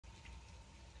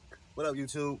What up,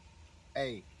 YouTube?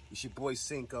 Hey, it's your boy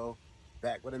Cinco,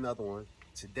 back with another one.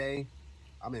 Today,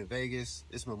 I'm in Vegas.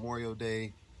 It's Memorial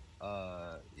Day.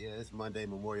 Yeah, it's Monday,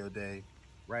 Memorial Day.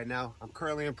 Right now, I'm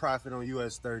currently in profit on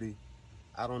US 30.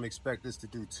 I don't expect this to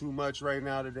do too much right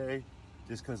now today,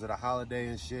 just because of the holiday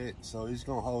and shit. So he's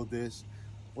gonna hold this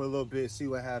for a little bit, see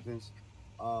what happens.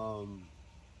 Um,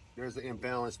 there's an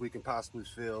imbalance we can possibly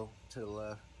feel to the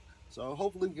left. So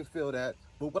hopefully we can feel that.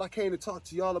 But what I came to talk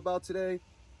to y'all about today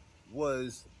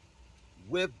was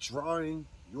withdrawing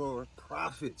your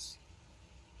profits.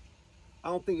 I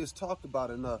don't think it's talked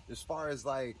about enough as far as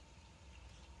like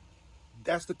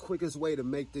that's the quickest way to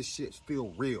make this shit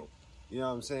feel real. You know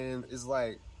what I'm saying? It's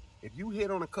like if you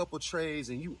hit on a couple trades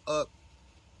and you up,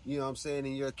 you know what I'm saying,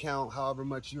 in your account, however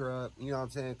much you're up, you know what I'm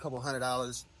saying, a couple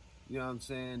 $100, you know what I'm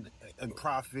saying, in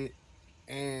profit.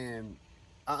 And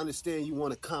I understand you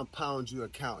want to compound your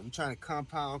account. You're trying to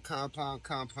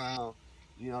compound.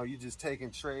 You know, you just taking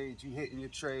trades, you hitting your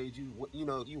trades, you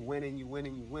know, you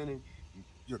winning.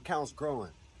 Your account's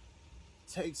growing.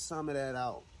 Take some of that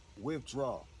out.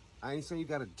 Withdraw. I ain't saying you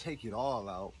got to take it all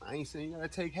out. I ain't saying you got to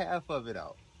take half of it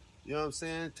out. You know what I'm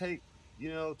saying? Take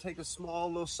a small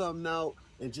little something out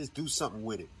and just do something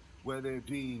with it. Whether it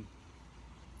be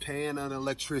paying an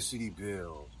electricity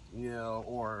bill,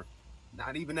 or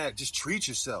not even that. Just treat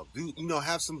yourself.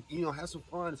 Have some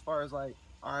fun as far as like,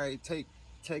 all right, take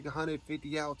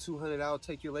 150 out, 200 out,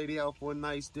 take your lady out for a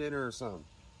nice dinner or something.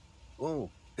 Boom.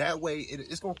 That way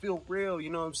it's gonna feel real, you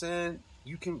know what I'm saying?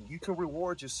 You can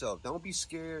reward yourself. Don't be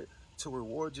scared to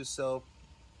reward yourself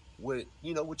with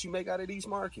what you make out of these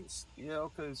markets.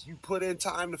 Because you put in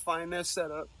time to find that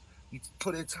setup. You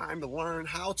put in time to learn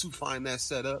how to find that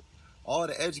setup. All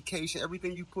the education,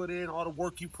 everything you put in, all the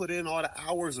work you put in, all the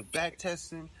hours of back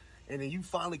testing, and then you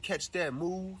finally catch that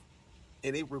move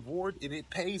and it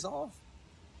pays off.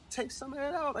 Take some of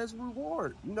that out as a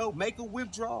reward. Make a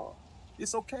withdrawal.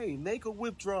 It's okay. Make a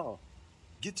withdrawal.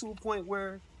 Get to a point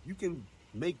where you can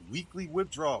make weekly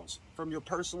withdrawals from your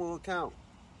personal account.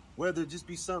 Whether it just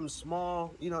be something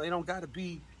small, it don't got to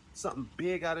be something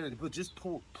big out of it, but just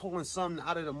pulling something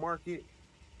out of the market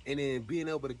and then being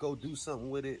able to go do something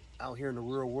with it out here in the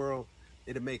real world,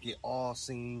 it'll make it all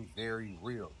seem very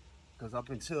real. Because up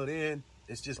until then,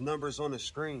 it's just numbers on the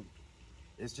screen.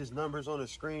 It's just numbers on the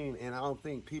screen, and I don't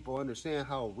think people understand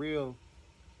how real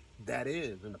that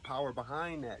is and the power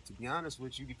behind that, to be honest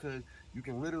with you, because you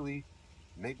can literally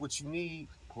make what you need,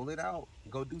 pull it out,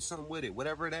 go do something with it,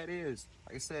 whatever that is.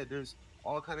 Like I said, there's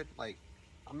all kind of like,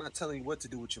 I'm not telling you what to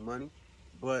do with your money,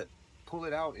 but pull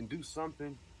it out and do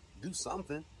something. Do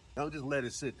something. Don't just let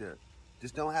it sit there.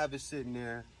 Just don't have it sitting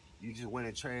there. You just win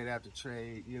a trade after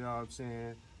trade. You know what I'm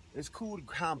saying? It's cool to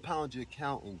compound your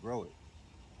account and grow it.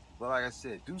 But like I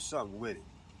said, do something with it.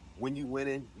 When you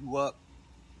winning, you up,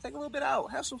 take a little bit out,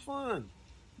 have some fun.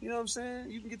 You know what I'm saying?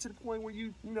 You can get to the point where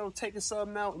taking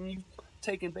something out and you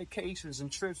taking vacations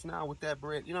and trips now with that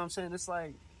bread. You know what I'm saying? It's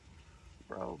like,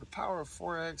 bro, the power of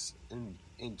Forex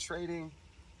and trading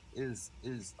is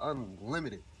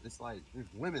unlimited. It's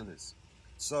limitless.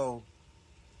 So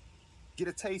get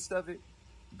a taste of it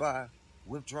by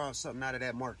withdrawing something out of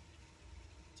that market.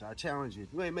 So I challenge you. If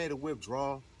you ain't made a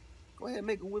withdrawal, go ahead and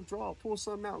make a withdrawal. Pull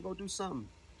something out. Go do something.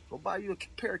 Go buy you a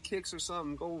pair of kicks or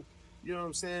something. Go, you know what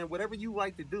I'm saying? Whatever you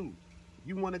like to do.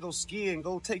 You want to go skiing,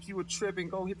 go take you a trip and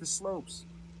go hit the slopes.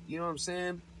 You know what I'm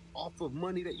saying? Off of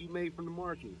money that you made from the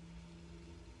market.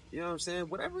 You know what I'm saying?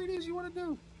 Whatever it is you want to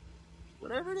do.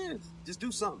 Whatever it is. Just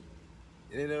do something.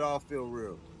 And it all feel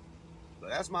real. So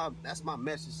that's my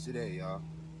message today, y'all.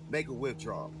 Make a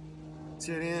withdrawal.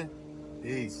 Till then,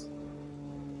 peace.